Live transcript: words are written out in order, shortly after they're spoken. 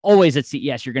always at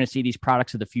CES, you're going to see these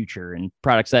products of the future and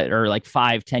products that are like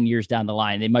 5-10 years down the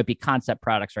line. They might be concept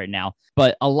products right now,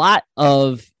 but a lot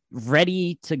of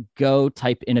ready to go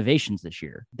type innovations this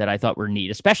year that I thought were neat,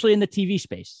 especially in the TV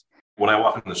space. When I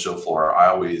walk on the show floor, I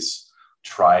always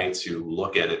try to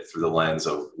look at it through the lens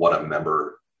of what a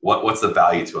member, what's the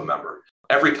value to a member.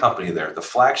 Every company there, the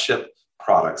flagship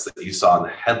products that you saw in the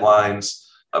headlines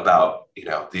about,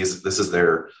 this is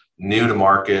their new to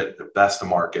market, their best to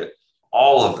market.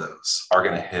 All of those are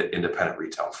going to hit independent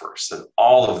retail first. And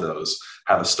all of those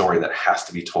have a story that has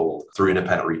to be told through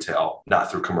independent retail,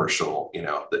 not through commercial.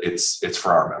 It's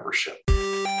for our membership.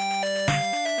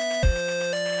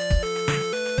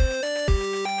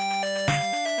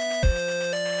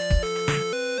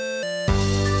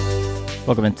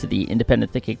 Welcome into the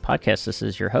Independent Thinking Podcast. This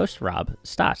is your host, Rob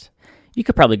Stott. You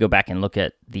could probably go back and look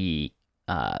at the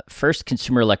first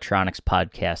consumer electronics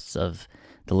podcasts of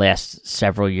the last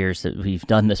several years that we've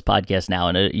done this podcast now,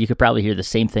 and you could probably hear the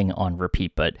same thing on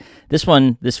repeat. But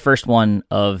this first one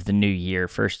of the new year,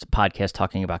 first podcast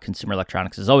talking about consumer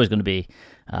electronics, is always going to be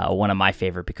one of my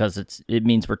favorite because it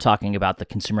means we're talking about the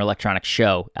Consumer Electronics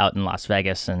Show out in Las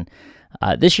Vegas. And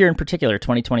this year in particular,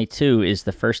 2022, is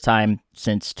the first time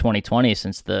since 2020,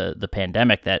 since the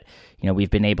pandemic, that we've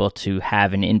been able to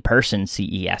have an in-person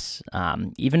CES,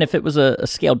 even if it was a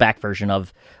scaled-back version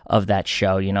of that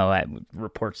show.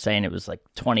 Reports saying it was like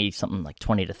 20 to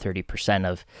 30%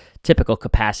 of typical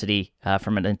capacity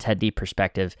from an attendee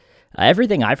perspective.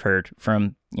 Everything I've heard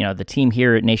from the team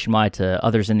here at Nationwide to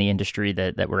others in the industry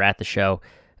that were at the show,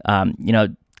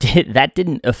 that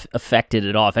didn't affect it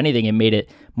at all. If anything, it made it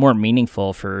more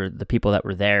meaningful for the people that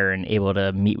were there and able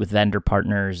to meet with vendor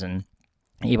partners and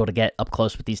able to get up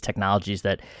close with these technologies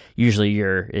that usually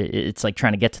it's like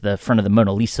trying to get to the front of the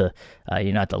Mona Lisa,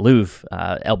 at the Louvre,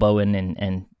 elbowing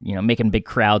and making big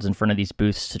crowds in front of these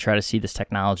booths to try to see this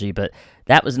technology. But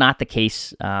that was not the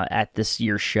case at this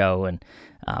year's show. And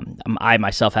I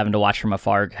myself, having to watch from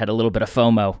afar, had a little bit of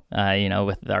FOMO,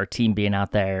 with our team being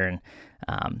out there and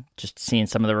just seeing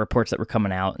some of the reports that were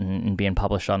coming out and being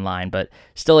published online, but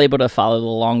still able to follow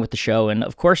along with the show. And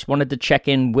of course, wanted to check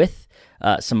in with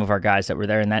some of our guys that were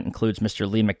there, and that includes Mr.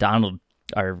 Lee McDonald,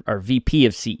 our VP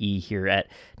of CE here at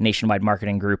Nationwide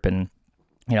Marketing Group. And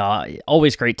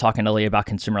always great talking to Lee about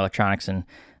consumer electronics, and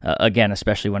again,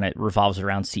 especially when it revolves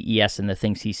around CES and the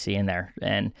things he's seeing there.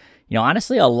 And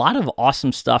honestly, a lot of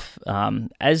awesome stuff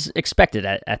as expected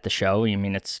at the show. I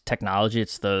mean, it's technology;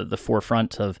 it's the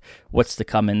forefront of what's to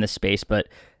come in this space. But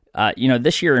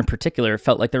this year in particular, it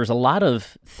felt like there was a lot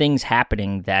of things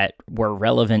happening that were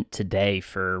relevant today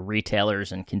for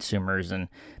retailers and consumers, and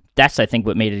that's, I think,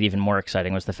 what made it even more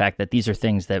exciting was the fact that these are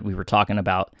things that we were talking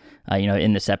about,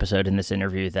 in this episode, in this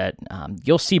interview, that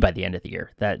you'll see by the end of the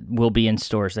year, that will be in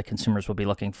stores, that consumers will be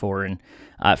looking for, and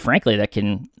frankly, that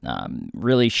can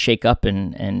really shake up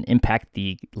and impact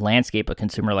the landscape of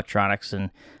consumer electronics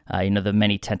and, the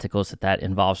many tentacles that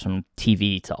involves, from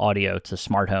TV to audio to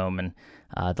smart home,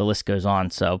 and the list goes on.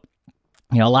 So,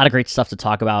 a lot of great stuff to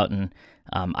talk about, and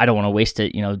I don't want to waste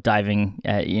it, diving,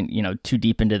 too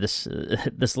deep into this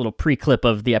little pre-clip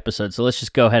of the episode. So let's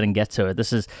just go ahead and get to it.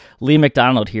 This is Lee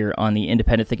McDonald here on the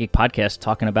Independent Thinking Podcast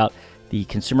talking about the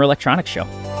Consumer Electronics Show.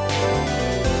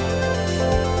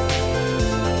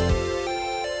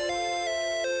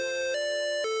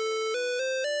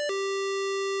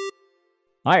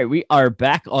 All right, we are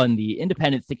back on the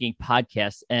Independent Thinking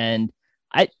Podcast, and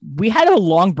we had a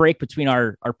long break between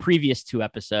our previous two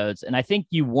episodes, and I think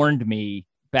you warned me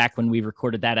back when we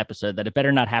recorded that episode that it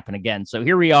better not happen again. So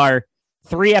here we are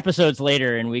 3 episodes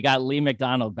later, and we got Lee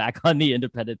McDonald back on the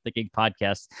Independent Thinking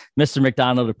Podcast. Mr.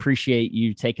 McDonald, appreciate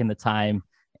you taking the time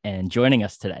and joining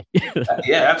us today.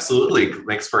 Yeah, absolutely.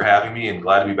 Thanks for having me, and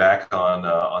glad to be back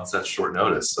on such short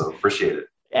notice. So appreciate it.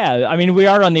 Yeah, I mean, we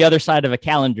are on the other side of a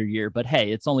calendar year, but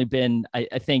hey, it's only been, I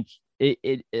think,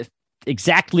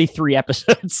 exactly 3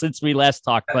 episodes since we last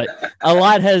talked, but a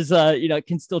lot has,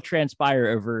 can still transpire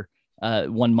over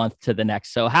 1 month to the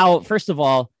next. So first of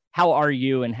all, how are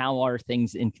you, and how are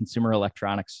things in consumer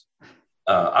electronics?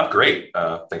 I'm great.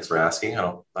 Thanks for asking.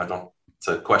 It's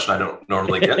a question I don't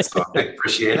normally get, so I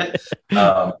appreciate it.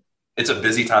 It's a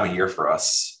busy time of year for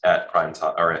us at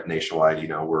Primetime, or at Nationwide.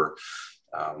 We're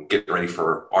getting ready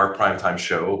for our primetime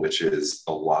show, which is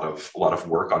a lot of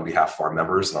work on behalf of our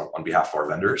members and on behalf of our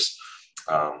vendors.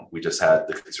 We just had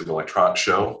the Consumer Electronics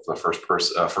Show, the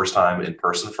first time in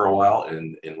person for a while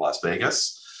in Las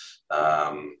Vegas.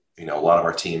 A lot of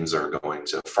our teams are going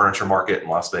to Furniture Market in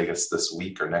Las Vegas this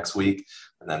week or next week,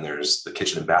 and then there's the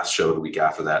Kitchen and Bath Show the week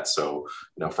after that. So,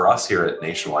 for us here at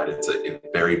Nationwide, it's a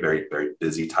very, very, very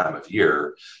busy time of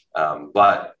year.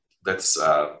 But it's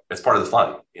part of the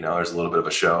fun. There's a little bit of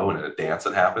a show and a dance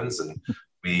that happens, and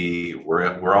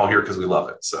we're all here because we love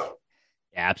it. So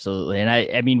Yeah, absolutely. And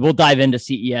I mean, we'll dive into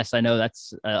CES. I know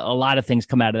that's a lot of things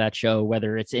come out of that show,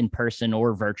 whether it's in person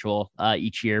or virtual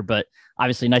each year, but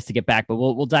obviously nice to get back, but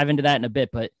we'll dive into that in a bit.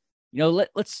 But,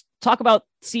 let's talk about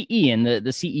CE and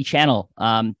the CE channel.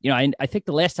 I think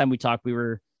the last time we talked, we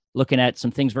were looking at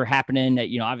some things were happening that,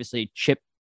 obviously chip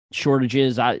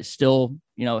shortages still,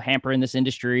 hampering this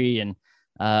industry, and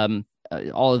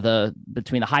all of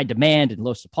between the high demand and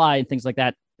low supply and things like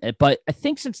that. But I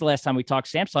think since the last time we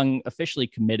talked, Samsung officially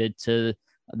committed to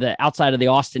the outside of the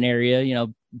Austin area,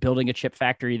 building a chip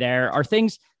factory there. Are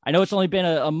things, I know it's only been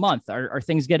a month, are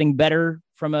things getting better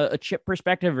from a chip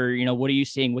perspective, or, what are you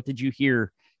seeing? What did you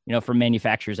hear, from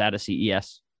manufacturers out of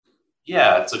CES?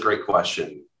 yeah, it's a great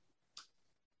question.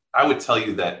 I would tell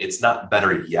you that it's not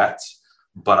better yet,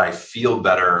 but I feel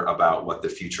better about what the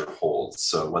future holds.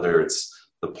 So whether it's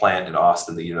the plant in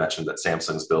Austin that you mentioned that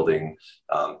Samsung's building,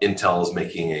 Intel is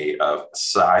making a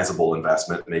sizable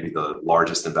investment, maybe the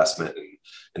largest investment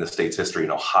in the state's history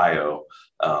in Ohio.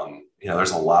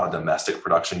 There's a lot of domestic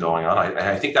production going on.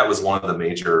 I think that was one of the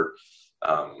major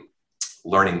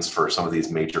learnings for some of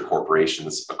these major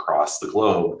corporations across the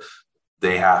globe.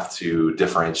 They have to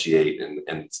differentiate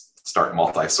and start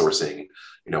multi-sourcing,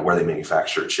 where they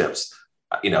manufacture chips.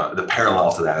 The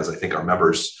parallel to that is I think our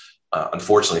members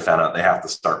unfortunately found out they have to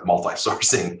start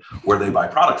multi-sourcing where they buy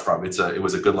product from. It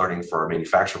was a good learning for our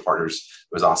manufacturer partners.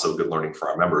 It was also a good learning for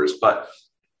our members, but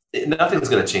nothing's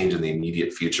going to change in the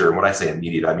immediate future. And when I say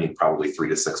immediate, I mean probably 3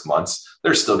 to 6 months.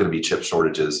 There's still going to be chip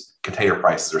shortages. Container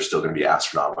prices are still going to be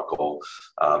astronomical,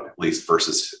 at least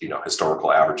versus,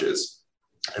 historical averages.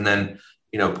 And then,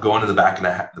 going to the back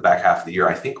half of the year,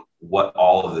 I think what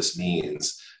all of this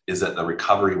means is that the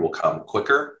recovery will come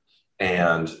quicker,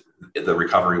 and the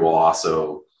recovery will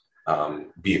also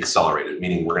be accelerated,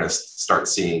 meaning we're going to start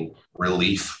seeing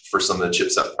relief for some of the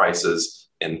chipset prices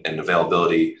and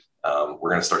availability. We're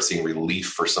going to start seeing relief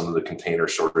for some of the container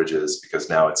shortages because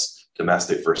now it's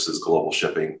domestic versus global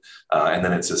shipping. And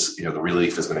then it's just, the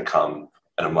relief is going to come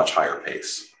at a much higher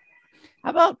pace. How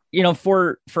about,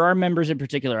 for our members in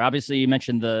particular, obviously you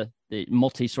mentioned the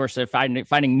multi-source,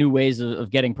 finding new ways of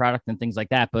getting product and things like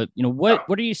that. But,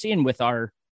 what are you seeing with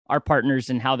our partners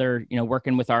and how they're,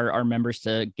 working with our members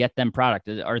to get them product?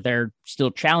 Are there still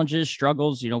challenges,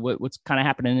 struggles? What's kind of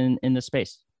happening in this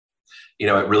space? It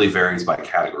really varies by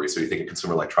category. So you think of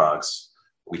consumer electronics,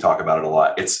 we talk about it a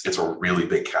lot. It's a really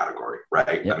big category,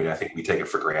 right? Yep. I mean, I think we take it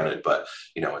for granted, but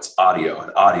it's audio,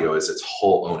 and audio is its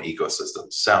whole own ecosystem: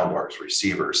 soundbars,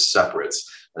 receivers, separates,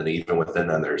 and even within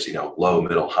them, there's low,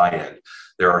 middle, high end.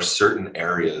 There are certain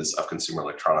areas of consumer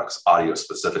electronics, audio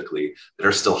specifically, that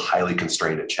are still highly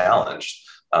constrained and challenged.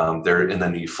 And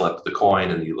then you flip the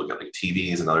coin and you look at like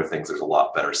TVs and other things. There's a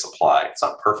lot better supply. It's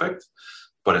not perfect,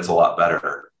 but it's a lot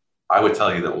better. I would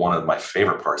tell you that one of my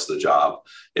favorite parts of the job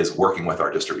is working with our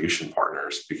distribution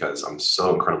partners, because I'm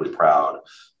so incredibly proud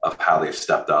of how they've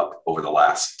stepped up over the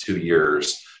last 2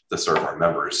 years to serve our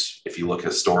members. If you look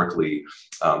historically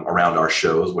around our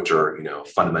shows, which are,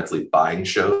 fundamentally buying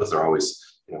shows, they're always,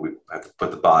 we have to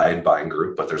put the buy in buying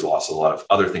group, but there's also a lot of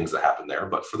other things that happen there.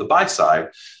 But for the buy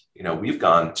side, we've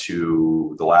gone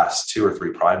to the last 2 or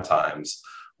 3 prime times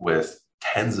with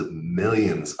tens of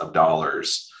millions of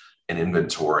dollars in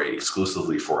inventory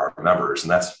exclusively for our members.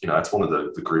 And that's one of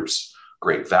the group's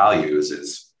great values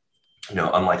is,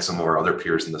 unlike some of our other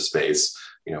peers in the space,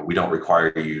 we don't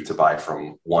require you to buy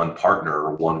from one partner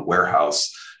or one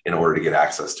warehouse in order to get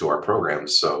access to our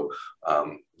programs. So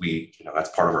that's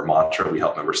part of our mantra. We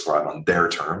help members thrive on their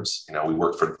terms. We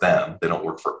work for them. They don't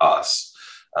work for us.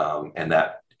 And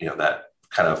that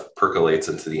kind of percolates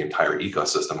into the entire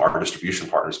ecosystem, our distribution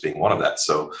partners being one of that.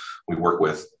 So we work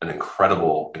with an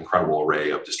incredible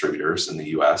array of distributors in the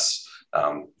US,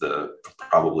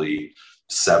 probably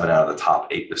 7 out of the top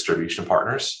 8 distribution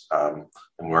partners.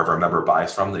 And wherever a member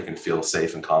buys from, they can feel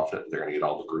safe and confident they're going to get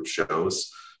all the group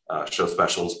shows, show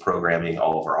specials, programming.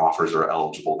 All of our offers are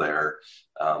eligible there.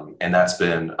 And that's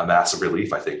been a massive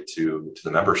relief, I think, to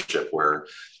the membership, where,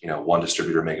 one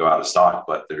distributor may go out of stock,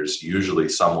 but there's usually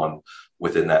someone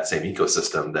within that same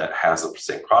ecosystem that has the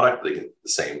same product, they get the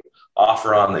same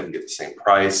offer on, they can get the same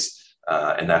price.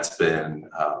 And that's been,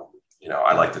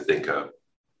 I like to think of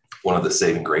one of the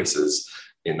saving graces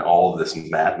in all of this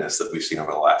madness that we've seen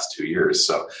over the last 2 years.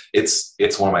 So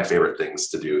it's one of my favorite things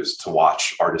to do, is to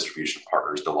watch our distribution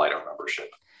partners delight our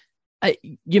membership.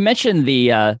 You mentioned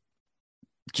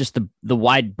just the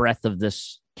wide breadth of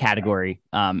this category,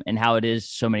 and how it is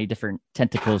so many different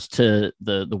tentacles to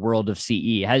the world of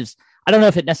CE. I don't know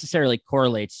if it necessarily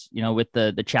correlates, with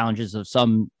the challenges of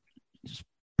some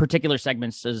particular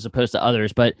segments as opposed to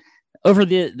others, but over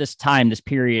this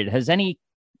period, has any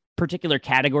particular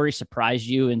category surprised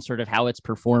you in sort of how it's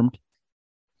performed?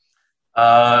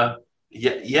 Yeah,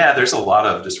 there's a lot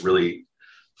of just really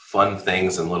fun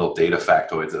things and little data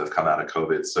factoids that have come out of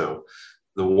COVID. So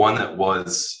the one that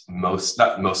was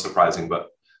not most surprising, but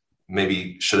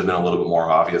maybe should have been a little bit more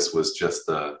obvious was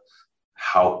just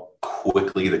how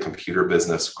quickly the computer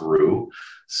business grew.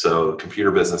 So the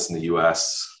computer business in the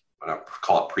US, I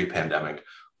call it pre-pandemic,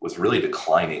 was really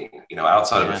declining,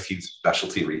 outside of a few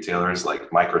specialty retailers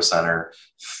like Micro Center,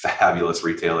 fabulous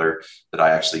retailer that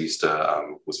I actually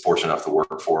was fortunate enough to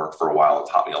work for a while and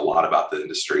taught me a lot about the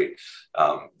industry.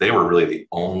 They were really the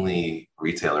only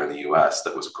retailer in the US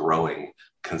that was growing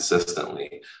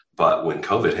consistently. But when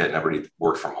COVID hit and everybody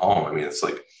worked from home, I mean, it's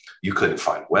like you couldn't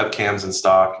find webcams in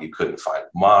stock. You couldn't find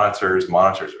monitors.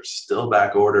 Monitors are still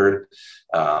back ordered.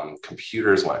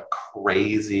 Computers went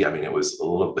crazy. I mean, it was a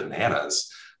little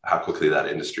bananas how quickly that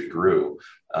industry grew.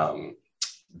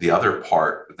 The other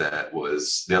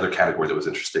category that was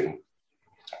interesting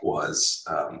was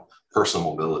personal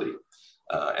mobility.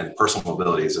 And personal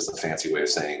mobility is just a fancy way of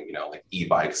saying, like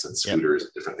e-bikes and scooters,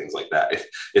 and different things like that.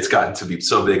 It's gotten to be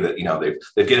so big that,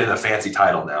 they've given it a fancy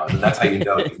title now. And that's how you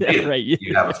know right.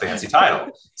 You have a fancy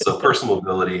title. So personal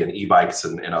mobility and e-bikes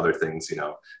and other things, it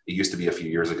used to be a few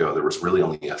years ago, there was really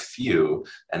only a few.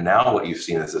 And now what you've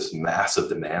seen is this massive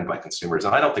demand by consumers.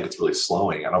 And I don't think it's really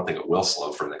slowing. I don't think it will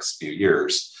slow for the next few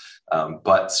years.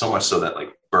 But so much so that like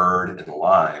Bird and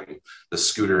Lime, the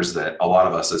scooters that a lot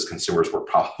of us as consumers were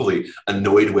probably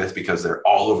annoyed with because they're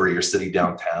all over your city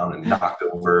downtown and knocked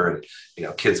over, and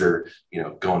kids are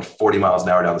going 40 miles an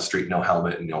hour down the street, no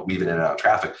helmet, and weaving in and out of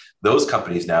traffic. Those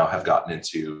companies now have gotten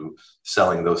into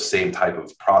selling those same type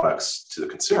of products to the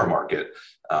consumer market.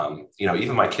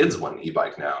 Even my kids want an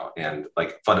e-bike now, and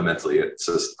like fundamentally, it's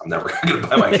just I'm never going to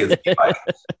buy my kids an e-bike,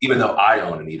 even though I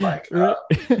own an e-bike. That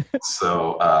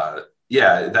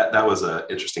was an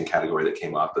interesting category that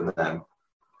came up, and then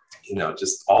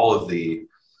just all of the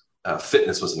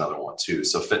fitness was another one too.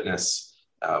 So fitness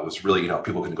was really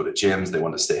people couldn't go to gyms; they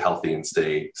wanted to stay healthy and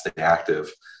stay active,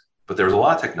 but there was a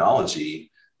lot of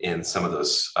technology in some of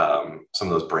those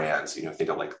brands. Think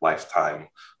of like Lifetime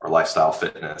or Lifestyle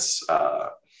Fitness,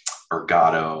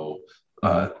 Ergato,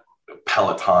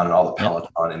 Peloton, and all the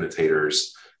Peloton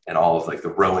imitators, and all of like the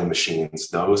rowing machines.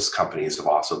 Those companies have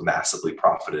also massively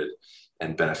profited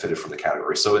and benefited from the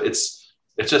category. So it's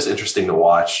just interesting to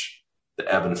watch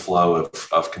the ebb and flow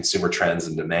of consumer trends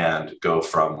and demand go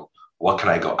from what can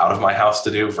I go out of my house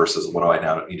to do versus what do I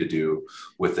now need to do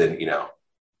within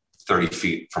 30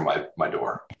 feet from my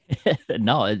door.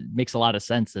 No, it makes a lot of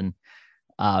sense. And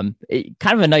kind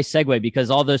of a nice segue,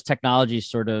 because all those technologies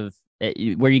sort of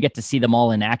where you get to see them all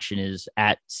in action is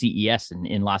at CES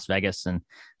in Las Vegas. And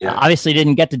obviously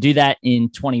didn't get to do that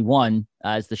in 21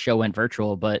 as the show went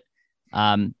virtual, but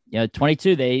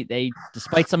 22, they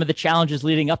despite some of the challenges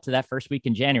leading up to that first week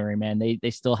in January, man,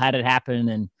 they still had it happen.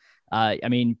 And I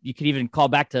mean, you could even call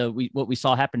back to what we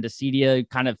saw happen to Cedia.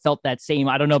 Kind of felt that same,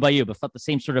 I don't know about you, but felt the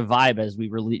same sort of vibe as we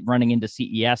were running into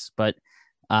CES. But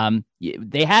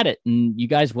they had it, and you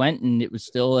guys went, and it was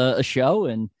still a show.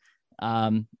 And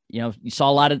you saw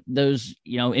a lot of those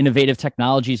innovative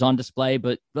technologies on display.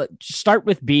 But start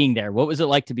with being there. What was it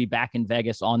like to be back in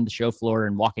Vegas on the show floor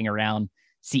and walking around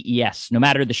CES, no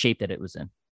matter the shape that it was in?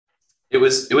 It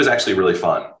was actually really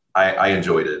fun. I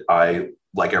enjoyed it. I,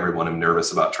 like everyone, am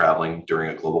nervous about traveling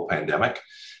during a global pandemic.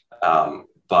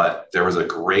 But there was a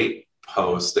great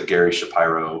post that Gary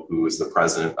Shapiro, who is the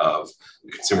president of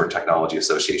the Consumer Technology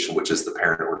Association, which is the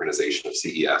parent organization of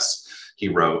CES, he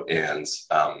wrote, and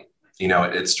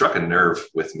it struck a nerve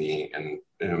with me, and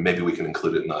maybe we can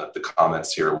include it in the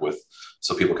comments here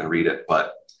so people can read it.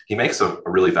 But he makes a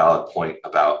really valid point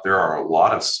about there are a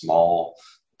lot of small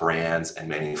brands and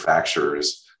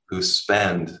manufacturers who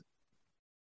spend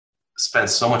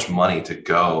so much money to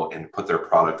go and put their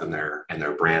product and their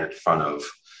brand in front of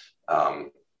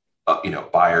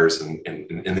buyers and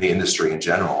in the industry in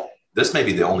general. This may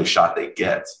be the only shot they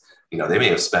get. They may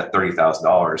have spent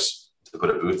 $30,000 to put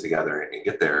a booth together and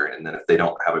get there, and then if they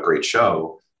don't have a great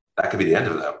show, that could be the end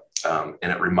of them.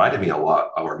 And it reminded me a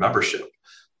lot of our membership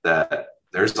that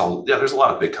there's a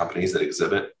lot of big companies that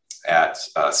exhibit at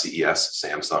CES,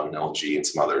 Samsung, LG, and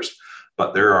some others,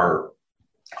 but there are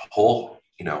whole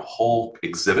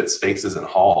exhibit spaces and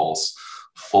halls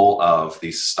full of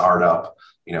these startup,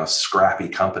 scrappy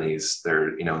companies.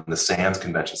 They're, in the Sands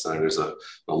Convention Center, there's the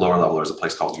lower level, there's a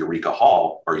place called Eureka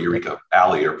Hall or Eureka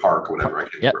Alley or Park or whatever. I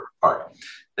can't remember. Park.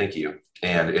 Thank you.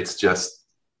 And it's just,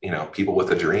 people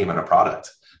with a dream and a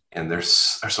product. And there's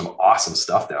some awesome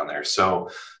stuff down there. So,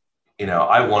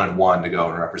 I wanted one to go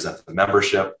and represent the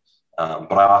membership,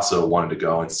 but I also wanted to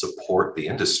go and support the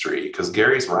industry because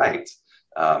Gary's right.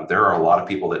 There are a lot of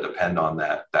people that depend on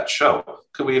that show.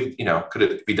 Could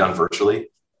it be done virtually?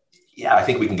 Yeah, I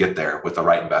think we can get there with the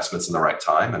right investments and the right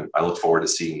time. And I look forward to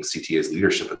seeing CTA's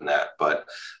leadership in that. But,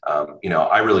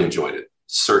 I really enjoyed it.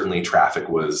 Certainly traffic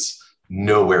was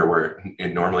nowhere where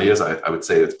it normally is. I would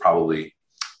say it's probably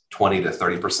 20 to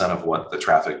 30% of what the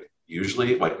traffic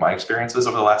usually, like my experiences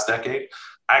over the last decade.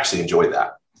 I actually enjoyed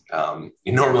that.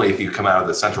 Normally, if you come out of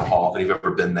the Central Hall, if you've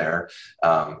ever been there,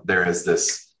 there is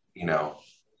this,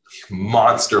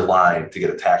 monster line to get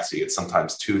a taxi. It's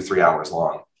sometimes 2-3 hours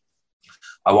long.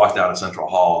 I walked out of Central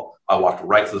Hall. I walked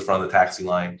right to the front of the taxi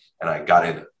line, and I got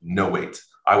in no wait.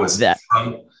 I was that.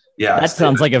 That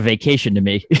sounds like a vacation to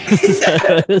me.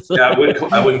 I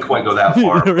wouldn't quite go that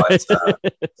far,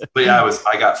 but yeah,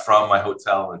 I got from my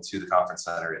hotel into the conference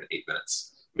center in 8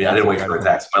 minutes. I mean, I didn't wait for a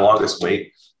taxi. My longest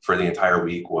wait for the entire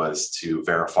week was to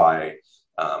verify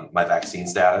my vaccine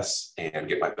status and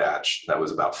get my badge. That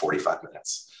was about 45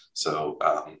 minutes. So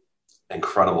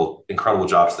incredible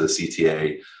jobs to the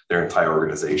CTA, their entire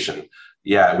organization.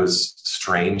 Yeah, it was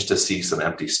strange to see some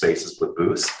empty spaces with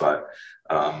booths, but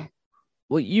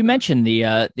well, you mentioned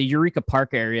the Eureka Park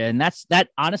area, and that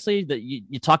honestly,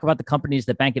 you talk about the companies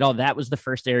that bank it all. That was the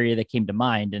first area that came to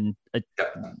mind, and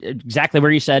exactly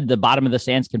where you said the bottom of the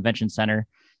Sands Convention Center.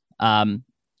 I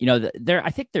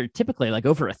think there are typically like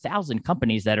over 1,000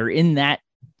 companies that are in that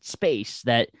space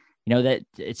that that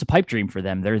it's a pipe dream for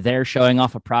them. They're there showing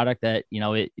off a product that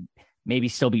it maybe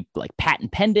still be like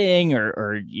patent pending,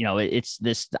 or it's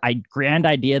this grand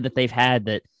idea that they've had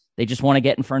that they just want to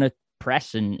get in front of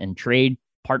press and trade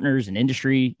partners and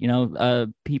industry,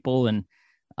 people. And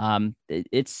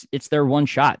it's their one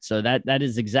shot. So that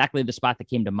is exactly the spot that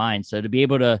came to mind. So to be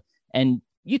able to, and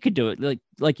you could do it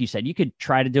like you said, you could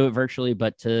try to do it virtually,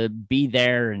 but to be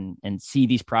there and see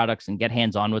these products and get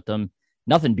hands-on with them,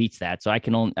 nothing beats that. So I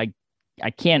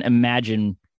can't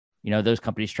imagine, those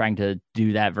companies trying to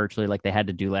do that virtually like they had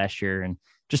to do last year. And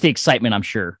just the excitement, I'm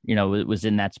sure, was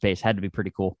in that space, had to be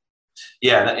pretty cool.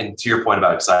 Yeah, and to your point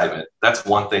about excitement, that's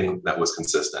one thing that was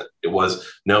consistent. It was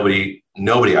nobody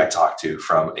I talked to,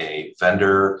 from a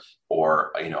vendor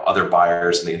or other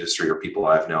buyers in the industry or people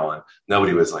I've known,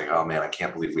 nobody was like, "Oh man, I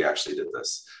can't believe we actually did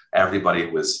this." Everybody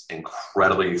was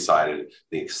incredibly excited.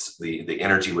 The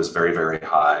energy was very, very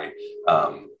high.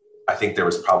 I think there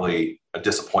was probably a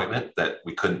disappointment that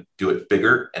we couldn't do it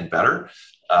bigger and better,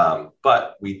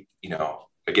 but we,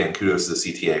 again, kudos to the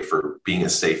CTA for being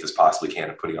as safe as possibly can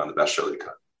and putting on the best show they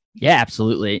could. Yeah,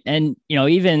 absolutely. And,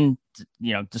 even,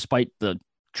 despite the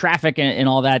traffic and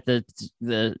all that,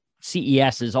 the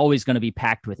CES is always going to be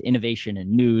packed with innovation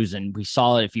and news. And we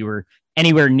saw it if you were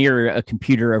anywhere near a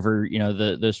computer over,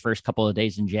 those first couple of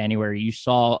days in January, you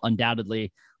saw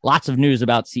undoubtedly lots of news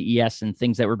about CES and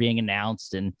things that were being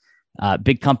announced, and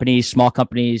big companies, small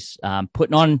companies,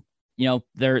 putting on,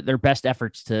 their best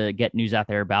efforts to get news out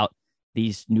there about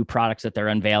these new products that they're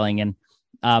unveiling. And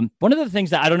one of the things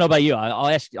that I don't know about you,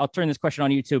 I'll turn this question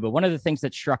on you too, but one of the things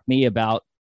that struck me about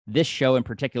this show in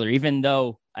particular, even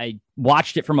though I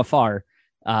watched it from afar,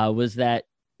 was that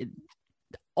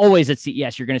always at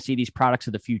CES, you're going to see these products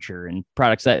of the future and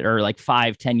products that are like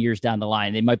 5-10 years down the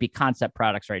line. They might be concept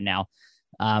products right now,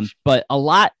 but a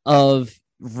lot of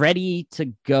ready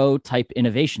to go type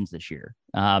innovations this year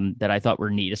that I thought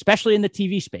were neat, especially in the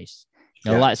TV space.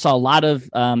 I saw a lot of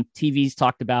TVs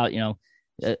talked about,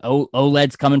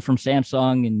 OLEDs coming from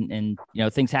Samsung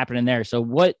and things happening there. So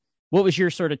what was your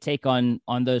sort of take on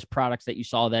those products that you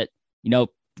saw that,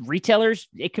 retailers,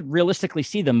 it could realistically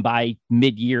see them by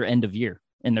mid-year, end of year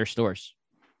in their stores?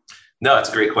 No, it's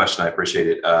a great question. I appreciate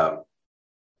it.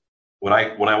 When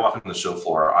I walk on the show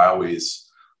floor, I always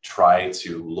try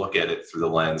to look at it through the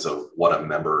lens of what a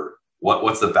member,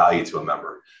 what's the value to a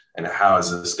member, and how is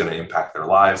this going to impact their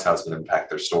lives? How is it going to impact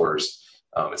their stores?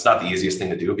 It's not the easiest thing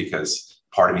to do because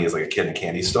part of me is like a kid in a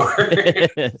candy store. Part of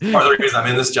the reason I'm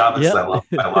in this job is I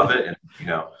love it.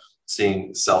 And,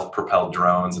 seeing self-propelled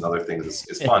drones and other things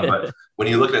is fun. But when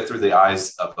you look at it through the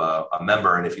eyes of a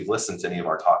member, and if you've listened to any of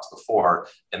our talks before,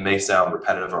 it may sound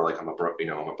repetitive or like I'm a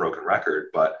broken record,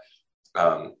 but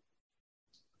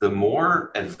the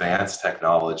more advanced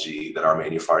technology that our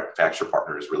manufacturer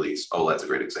partners release, OLED's a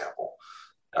great example.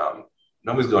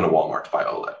 Nobody's going to Walmart to buy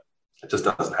OLED. It just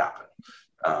doesn't happen.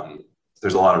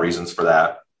 There's a lot of reasons for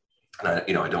that. And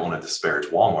I don't want to disparage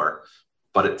Walmart,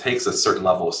 but it takes a certain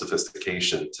level of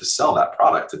sophistication to sell that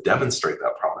product, to demonstrate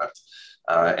that product.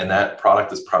 And that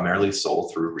product is primarily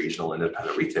sold through regional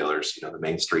independent retailers, the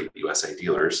Main Street USA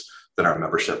dealers that our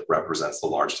membership represents the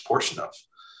largest portion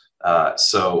of.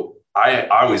 So I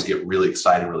always get really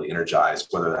excited, really energized,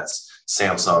 whether that's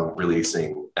Samsung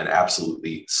releasing an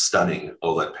absolutely stunning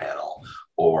OLED panel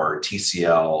or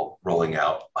TCL rolling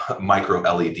out micro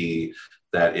LED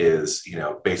that is,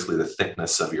 basically the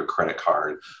thickness of your credit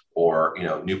card, or,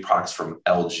 new products from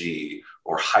LG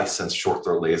or Hisense short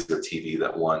throw laser TV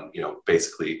that won,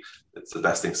 basically it's the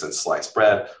best thing since sliced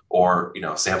bread, or,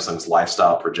 Samsung's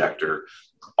lifestyle projector.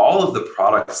 All of the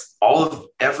products,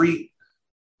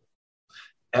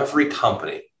 every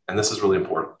company, and this is really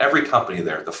important, every company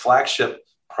there, the flagship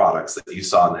products that you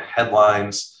saw in the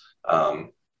headlines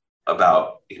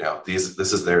about,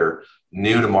 this is their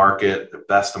new to market, the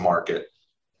best to market,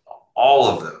 all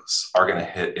of those are going to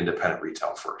hit independent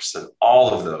retail first. And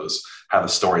all of those have a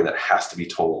story that has to be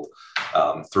told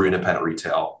through independent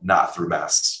retail, not through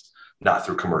mass, not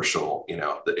through commercial.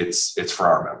 It's for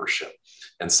our membership.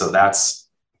 And so that's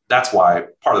why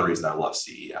part of the reason I love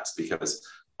CES, because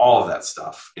all of that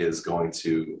stuff is going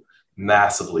to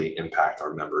massively impact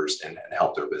our members and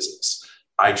help their business.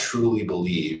 I truly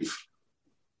believe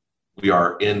we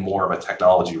are in more of a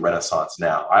technology renaissance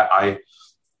now. I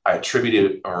attribute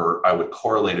it, or I would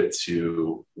correlate it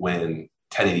to when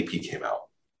 1080p came out.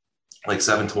 Like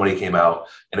 720 came out,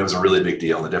 and it was a really big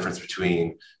deal. And the difference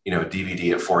between,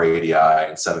 DVD at 480i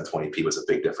and 720p was a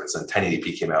big difference. And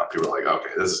 1080p came out, people were like,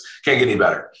 okay, this can't get any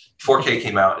better. 4K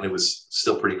came out, and it was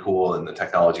still pretty cool, and the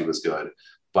technology was good.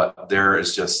 But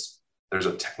there's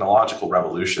a technological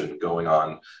revolution going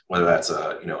on, whether that's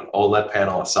an OLED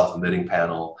panel, a self-emitting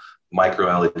panel,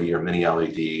 micro LED or mini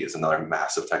LED is another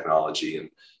massive technology. And,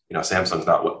 Samsung's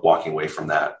not walking away from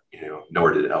that,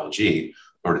 nor did LG,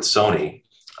 nor did Sony.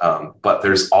 But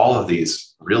there's all of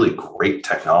these really great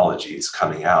technologies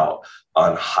coming out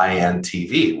on high-end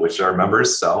TV, which our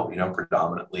members sell,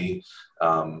 predominantly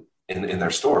in their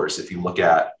stores. If you look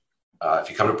at, if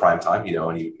you come to Primetime,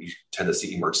 and you tend to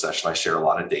see eMerge session, I share a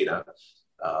lot of data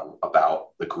about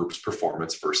the group's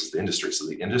performance versus the industry. So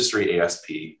the industry ASP,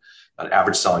 an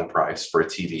average selling price for a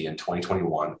TV in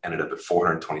 2021 ended up at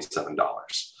 $427.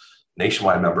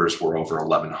 Nationwide members were over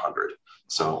 1,100.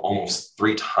 So almost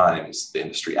 3 times the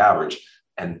industry average.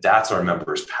 And that's our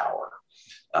members' power.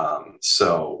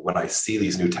 So when I see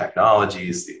these new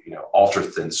technologies, ultra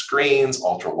thin screens,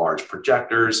 ultra large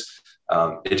projectors,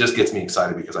 it just gets me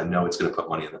excited because I know it's going to put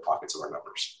money in the pockets of our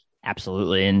members.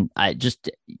 Absolutely. And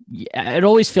it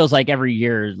always feels like every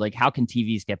year, like, how can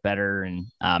TVs get better? And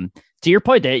to your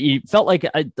point, that you felt like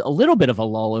a little bit of a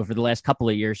lull over the last couple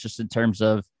of years, just in terms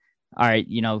of, all right,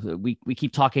 we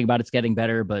keep talking about it's getting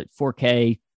better, but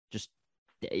 4K,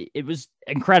 it was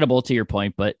incredible to your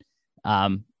point. But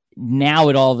now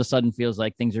it all of a sudden feels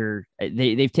like things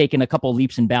they've taken a couple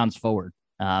leaps and bounds forward.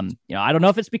 I don't know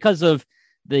if it's because of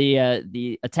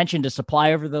the attention to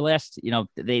supply over the last,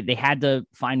 they had to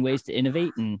find ways to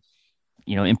innovate and,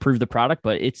 improve the product,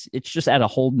 but it's just at a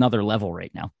whole nother level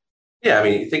right now. Yeah. I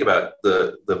mean, you think about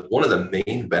the one of the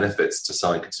main benefits to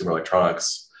selling consumer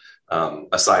electronics,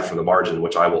 aside from the margin,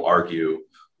 which I will argue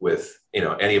with,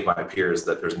 any of my peers,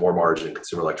 that there's more margin in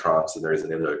consumer electronics than there is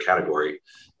in any other category.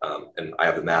 And I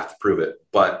have the math to prove it.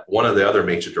 But one of the other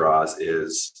major draws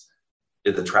is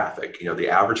the traffic. The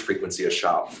average frequency of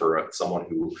shop for someone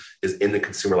who is in the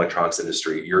consumer electronics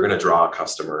industry, you're going to draw a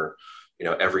customer,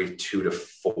 every 2 to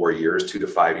 4 years, 2 to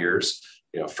 5 years.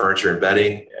 Furniture and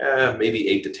bedding, maybe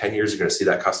 8 to 10 years. You're going to see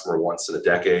that customer once in a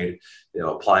decade.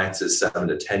 Appliances, 7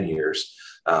 to 10 years.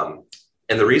 And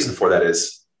the reason for that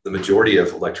is the majority of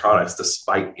electronics,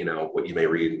 despite what you may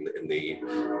read in the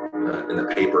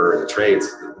paper and the trades,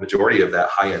 the majority of that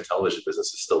high-end television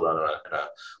business is still done in a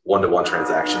one-to-one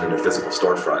transaction in a physical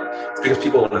storefront. It's because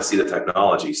people want to see the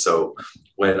technology. So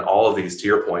when all of these, to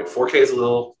your point, 4K is a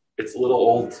little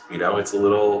old. It's a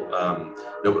little.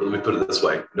 Let me put it this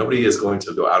way: nobody is going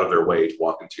to go out of their way to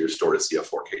walk into your store to see a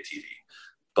 4K TV,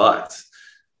 but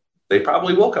they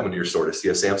probably will come into your store to see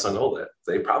a Samsung OLED.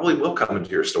 They probably will come into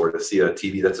your store to see a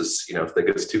TV that's as thick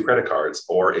as 2 credit cards,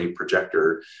 or a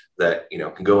projector that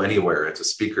can go anywhere. It's a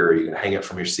speaker, you can hang it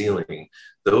from your ceiling.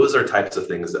 Those are types of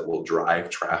things that will drive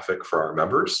traffic for our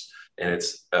members. And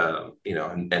it's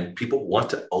and people want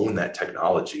to own that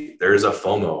technology. There's a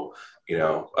FOMO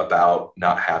about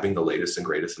not having the latest and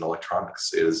greatest in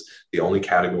electronics. It is the only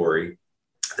category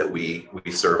that we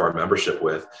serve our membership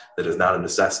with that is not a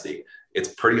necessity. It's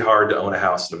pretty hard to own a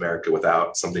house in America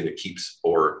without something that keeps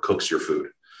or cooks your food.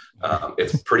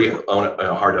 It's pretty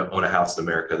hard to own a house in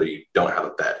America that you don't have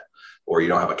a bed or you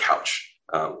don't have a couch.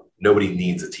 Nobody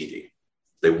needs a TV.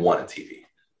 They want a TV.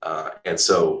 And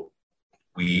so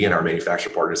we and our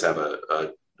manufacturer partners have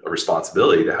a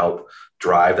responsibility to help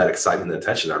drive that excitement and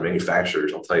attention. Our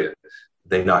manufacturers, I'll tell you,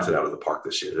 they knocked it out of the park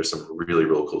this year. There's some really,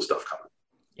 really cool stuff coming.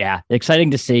 Yeah,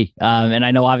 exciting to see. And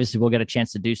I know obviously we'll get a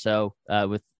chance to do so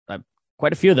with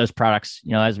quite a few of those products,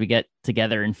 as we get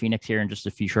together in Phoenix here in just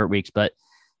a few short weeks. But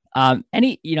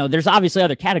there's obviously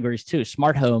other categories too.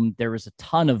 Smart home, there was a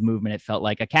ton of movement. It felt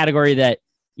like a category that,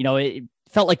 it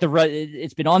felt like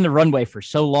it's been on the runway for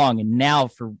so long. And now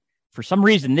for some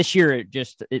reason this year,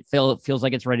 it feels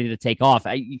like it's ready to take off.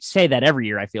 I say that every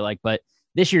year, I feel like, but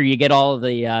this year you get all of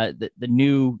the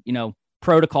new,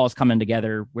 protocols coming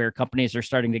together where companies are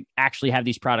starting to actually have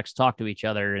these products talk to each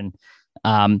other and,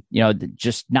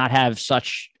 just not have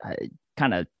such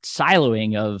kind of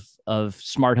siloing of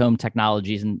smart home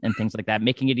technologies and things like that,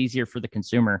 making it easier for the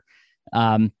consumer.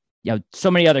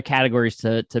 So many other categories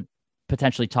to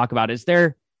potentially talk about. Is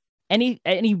there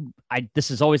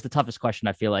this is always the toughest question,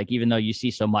 I feel like, even though you see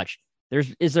so much,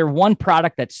 is there one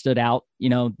product that stood out,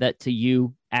 that to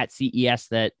you at CES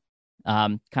that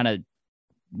kind of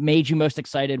made you most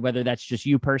excited, whether that's just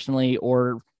you personally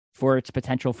or for its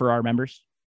potential for our members?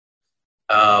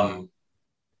 I'll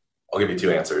give you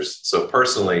two answers. So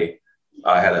personally,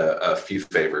 I had a few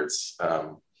favorites.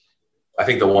 I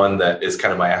think the one that is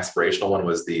kind of my aspirational one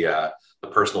was the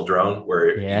personal drone, where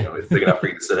it's big enough for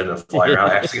you to sit in and fly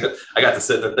around. Actually, I got to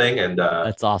sit in the thing, and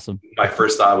that's awesome. My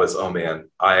first thought was, oh man,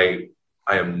 I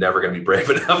am never going to be brave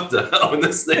enough to own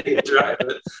this thing and drive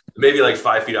it. Maybe like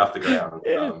 5 feet off the ground.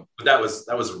 Yeah. But that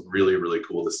was really, really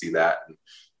cool to see that. And,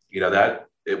 that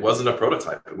it wasn't a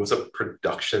prototype; it was a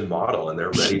production model, and they're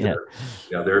ready to.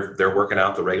 They're working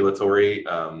out the regulatory,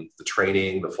 the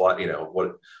training, the flight.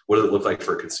 What does it look like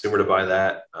for a consumer to buy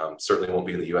that? Certainly won't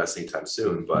be in the U.S. anytime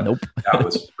soon, but nope. That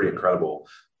was pretty incredible.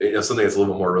 Something that's a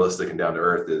little bit more realistic and down to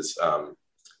earth is,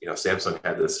 Samsung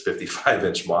had this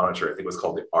 55-inch monitor. I think it was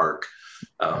called the Arc.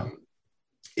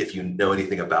 If you know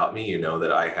anything about me, you know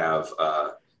that I have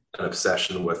an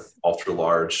obsession with ultra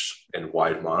large and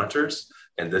wide monitors.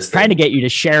 And this trying to get you to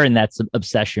share in that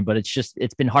obsession, but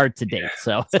it's been hard to date.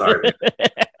 So sorry,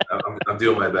 I'm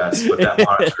doing my best, but that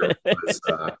monitor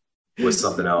was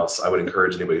something else. I would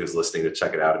encourage anybody who's listening to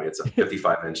check it out. I mean, it's a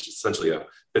 55-inch, essentially a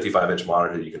 55-inch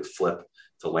monitor you can flip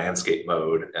to landscape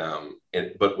mode.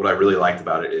 But what I really liked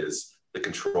about it is the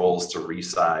controls to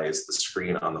resize the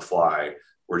screen on the fly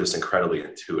were just incredibly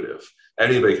intuitive.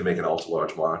 Anybody can make an ultra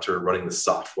large monitor. Running the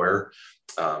software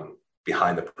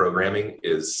behind the programming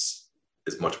is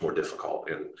much more difficult.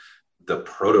 And the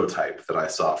prototype that I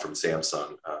saw from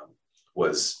Samsung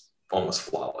was almost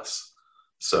flawless.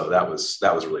 So that was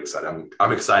really exciting.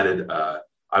 I'm excited.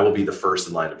 I will be the first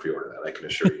in line to pre-order that, I can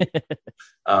assure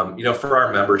you. For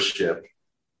our membership,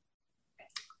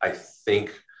 I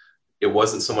think it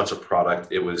wasn't so much a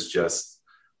product. It was just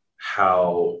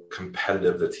how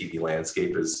competitive the TV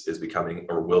landscape is becoming,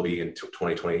 or will be in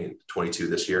 2020 and 22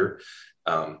 this year.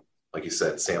 Like you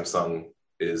said, Samsung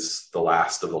is the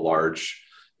last of the large,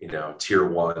 tier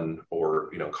one,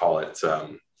 or, call it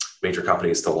major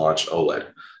companies to launch OLED.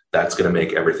 That's going to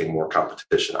make everything more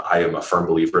competition. I am a firm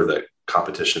believer that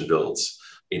competition builds,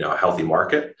 a healthy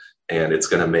market, and it's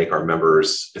going to make our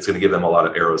members, it's going to give them a lot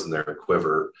of arrows in their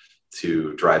quiver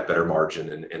to drive better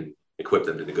margin and equip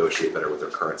them to negotiate better with their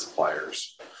current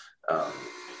suppliers.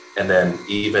 And then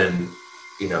even,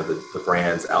 the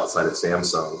brands outside of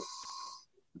Samsung,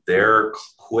 they're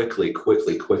quickly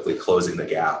closing the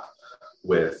gap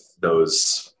with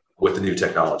the new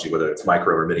technology, whether it's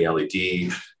micro or mini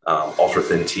LED, ultra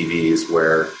thin TVs,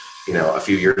 where, a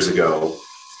few years ago,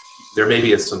 there may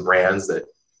be some brands that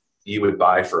you would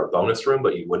buy for a bonus room,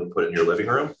 but you wouldn't put in your living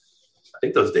room. I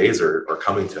think those days are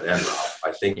coming to an end, Rob.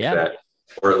 I think that,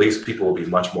 or at least people will be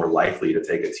much more likely to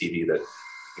take a TV that,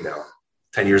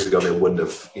 10 years ago, they wouldn't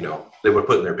have, they would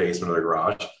put in their basement or their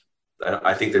garage.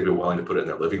 I think they'd be willing to put it in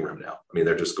their living room now. I mean,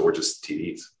 they're just gorgeous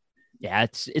TVs. Yeah,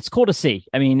 it's cool to see.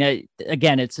 I mean,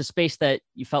 again, it's a space that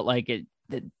you felt like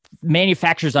the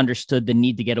manufacturers understood the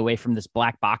need to get away from this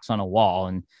black box on a wall,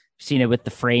 and seen it with the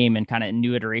frame and kind of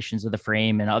new iterations of the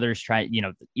frame, and others try,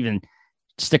 even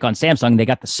stick on Samsung. They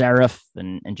got the Serif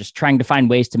and just trying to find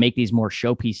ways to make these more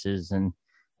showpieces and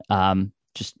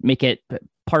just make it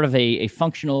part of a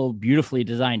functional, beautifully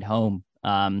designed home.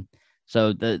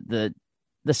 So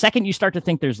the second you start to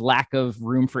think there's lack of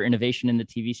room for innovation in the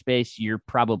TV space, you're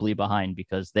probably behind,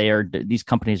 because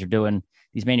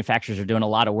these manufacturers are doing a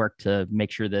lot of work to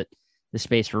make sure that the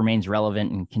space remains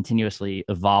relevant and continuously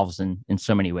evolves in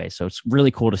so many ways. So it's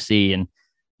really cool to see, and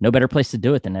no better place to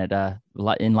do it than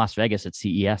in Las Vegas at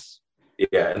CES.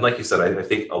 Yeah. And like you said, I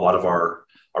think a lot of our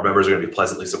members are going to be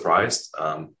pleasantly surprised.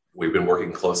 We've been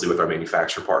working closely with our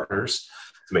manufacturer partners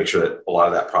to make sure that a lot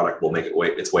of that product will make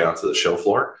its way onto the show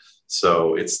floor.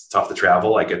 So it's tough to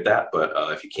travel. I get that. But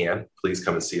if you can, please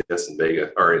come and see us in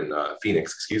Vegas or in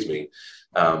Phoenix, excuse me.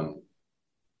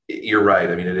 You're right.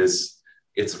 I mean,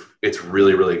 it's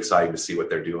really, really exciting to see what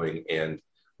they're doing. And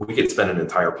we could spend an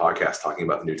entire podcast talking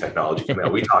about the new technology. I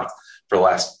mean, we talked for the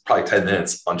last probably 10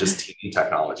 minutes on just TV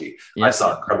technology. Yeah. I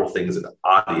saw incredible things in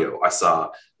audio. I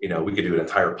saw, we could do an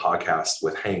entire podcast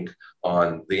with Hank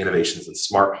on the innovations in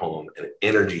smart home and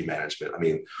energy management. I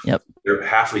mean,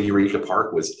 half of Eureka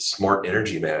Park was smart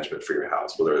energy management for your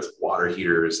house, whether it's water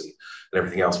heaters and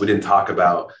everything else. We didn't talk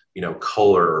about,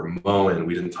 Kohler or Moen.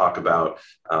 We didn't talk about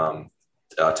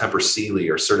Tempur Sealy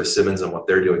or Serta Simmons and what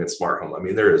they're doing in smart home. I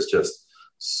mean, there is just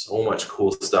so much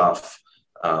cool stuff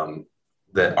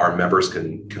that our members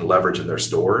can leverage in their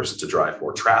stores to drive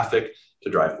more traffic, to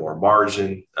drive more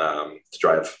margin, to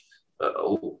drive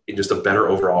just a better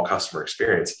overall customer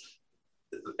experience.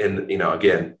 And,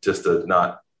 again, just to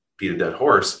not beat a dead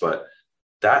horse, but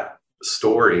that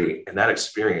story and that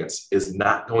experience is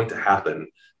not going to happen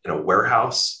in a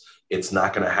warehouse. It's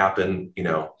not going to happen,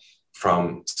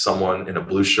 from someone in a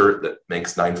blue shirt that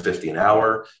makes $9.50 an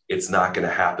hour. It's not going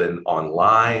to happen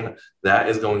online. That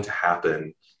is going to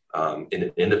happen in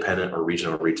an independent or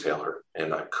regional retailer.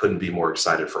 And I couldn't be more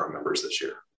excited for our members this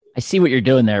year. I see what you're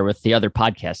doing there with the other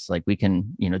podcasts. Like we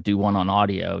can, do one on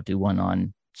audio, do one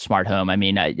on smart home. I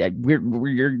mean,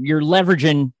 you're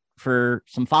leveraging for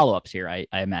some follow-ups here, I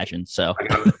imagine. So I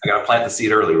gotta plant the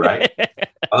seed early, right?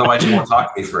 Otherwise you won't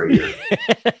talk to me for a year.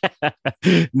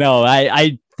 No,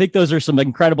 I think those are some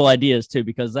incredible ideas too,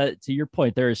 because to your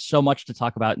point, there is so much to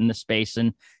talk about in the space.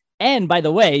 And by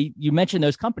the way, you mentioned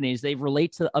those companies, they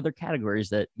relate to other categories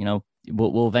that,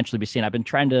 we'll eventually be seeing. I've been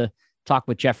trying to talk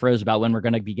with Jeff Rose about when we're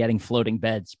going to be getting floating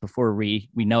beds before we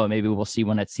know it. Maybe we'll see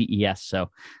one at CES.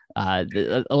 So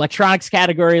the electronics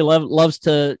category loves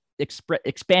to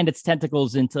expand its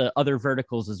tentacles into other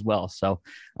verticals as well. So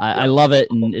I love it.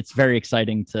 And it's very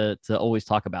exciting to always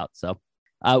talk about. So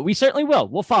we certainly will.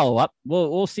 We'll follow up.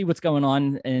 We'll see what's going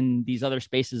on in these other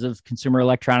spaces of consumer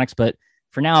electronics. But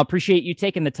for now, I appreciate you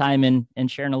taking the time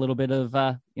and sharing a little bit of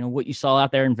what you saw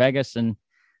out there in Vegas. And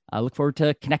I look forward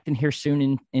to connecting here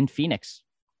soon in Phoenix.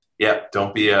 Yeah,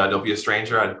 don't be a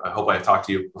stranger. I hope I talked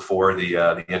to you before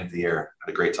the end of the year.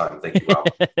 Had a great time. Thank you,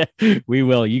 Rob. We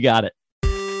will. You got it.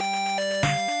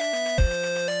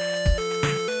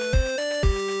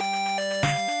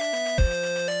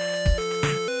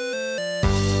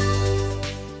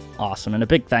 Awesome. And a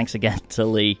big thanks again to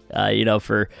Lee,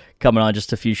 for coming on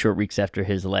just a few short weeks after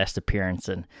his last appearance.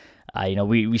 And,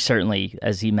 we certainly,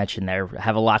 as he mentioned there,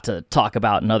 have a lot to talk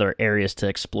about and other areas to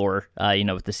explore,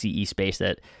 with the CE space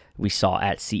that we saw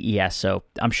at CES. So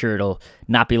I'm sure it'll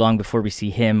not be long before we see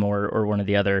him or one of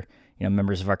the other,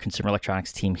 members of our consumer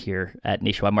electronics team here at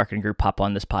Nationwide Marketing Group pop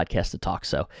on this podcast to talk.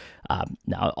 So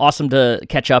now awesome to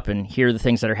catch up and hear the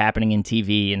things that are happening in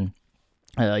TV and,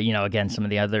 again, some of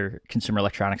the other consumer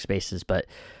electronic spaces, but,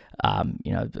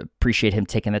 appreciate him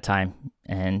taking the time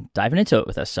and diving into it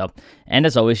with us. So, and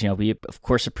as always, we of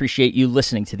course appreciate you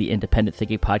listening to the Independent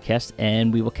Thinking Podcast,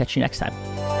 and we will catch you next time.